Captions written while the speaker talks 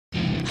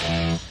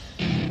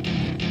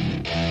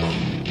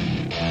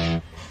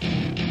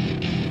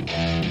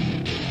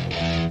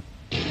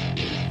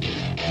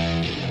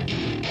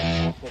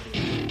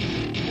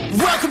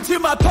Welcome to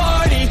my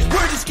party,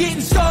 we're just getting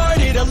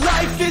started. A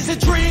life is a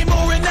dream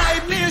or a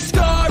nightmare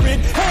scarring.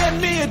 Hand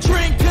me a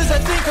drink cause I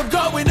think I'm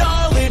going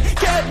all in.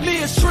 Get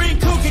me a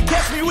shrink who can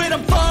catch me when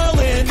I'm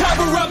falling.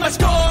 Cover up my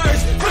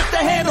scars, flip the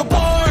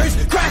handlebars.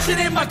 Crashing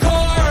in my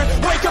car,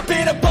 wake up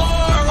in a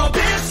bar. I'll be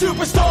a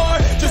superstar,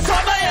 just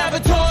on my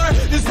avatar.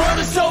 This world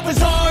is so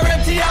bizarre,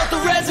 empty out the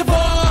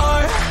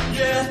reservoir.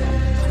 Yeah,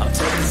 I'm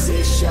taking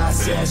 6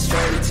 shots, yeah,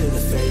 straight to the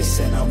face.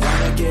 And I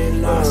wanna get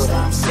lost,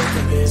 I'm sick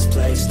of this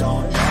place.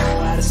 Don't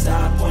know how to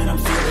stop when I'm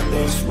feeling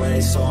this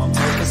way. So I'm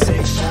taking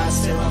 6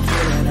 shots till I'm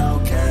feeling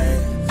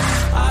okay.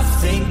 I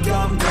think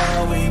I'm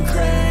going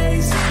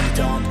crazy,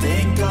 don't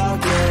think I'll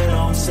get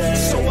on safe.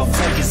 So I'm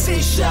taking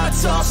 6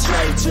 shots, all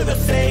straight to the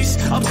face.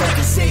 I'm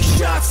taking 6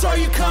 shots, are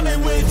you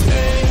coming with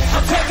me?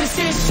 I'm taking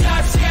 6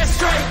 shots, yeah,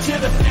 straight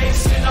to the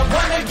face. And I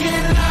wanna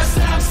get lost,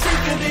 I'm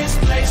sick of this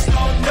place.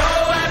 Don't know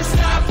how to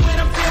stop when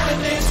I'm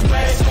feeling this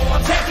way. So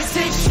I'm taking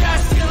 6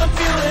 shots till I'm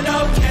feeling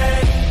okay.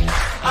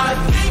 I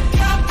think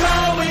I'm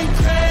going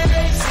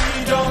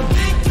crazy, don't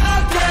think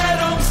I'll get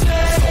on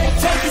safe. So I'm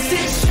taking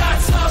 6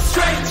 shots, all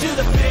straight to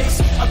the face.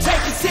 I'm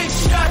taking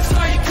 6 shots,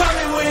 are you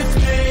coming with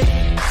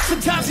me?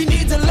 Sometimes you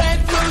need to let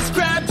loose,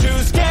 grab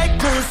juice, get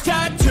goose,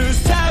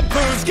 tattoos,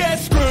 taboos, get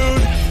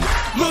screwed.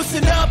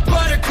 Loosen up,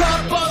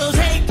 buttercup, all those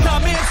hate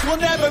comments will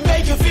never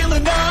make you feel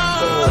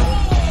enough.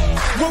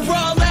 We're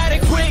all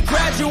adequate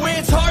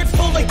graduates, hearts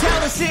full of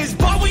calluses,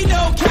 but we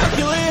know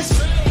calculus.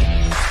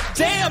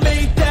 Damn,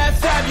 ain't that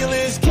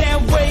fabulous?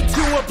 Can't wait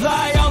to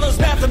apply all those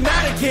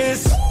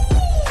mathematicus.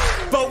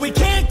 But we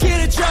can't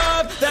get a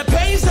job that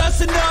pays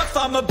us enough.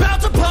 I'm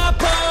about to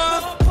pop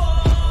off.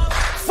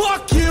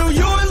 Fuck you,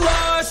 you're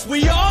lost.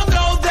 We all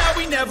know that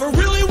we never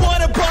really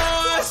want a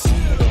boss.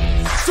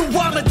 So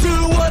I'ma do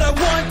what I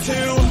want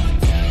to,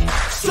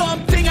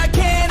 something I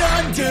can't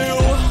undo.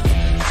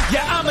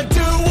 Yeah, I'ma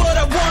do what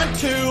I want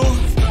to,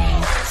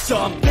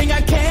 something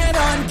I can't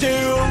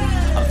undo.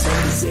 I'm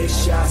taking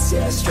 6 shots,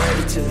 yeah,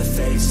 straight to the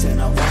face.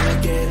 And I wanna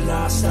get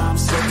lost, I'm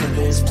sick of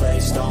this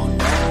place. Don't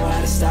know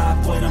how to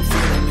stop when I'm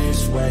feeling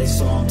this way.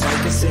 So I'm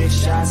taking 6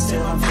 shots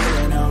till I'm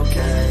feeling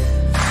okay.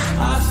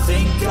 I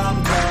think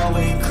I'm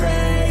going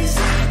crazy,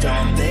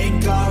 don't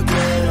think I'll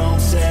get on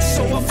safe.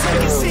 So I'm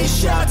taking 6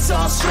 shots,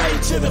 all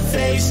straight to the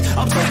face.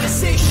 I'm taking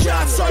 6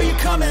 shots, are you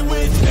coming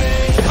with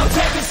me? I'm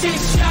taking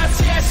 6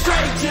 shots, yeah,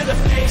 straight to the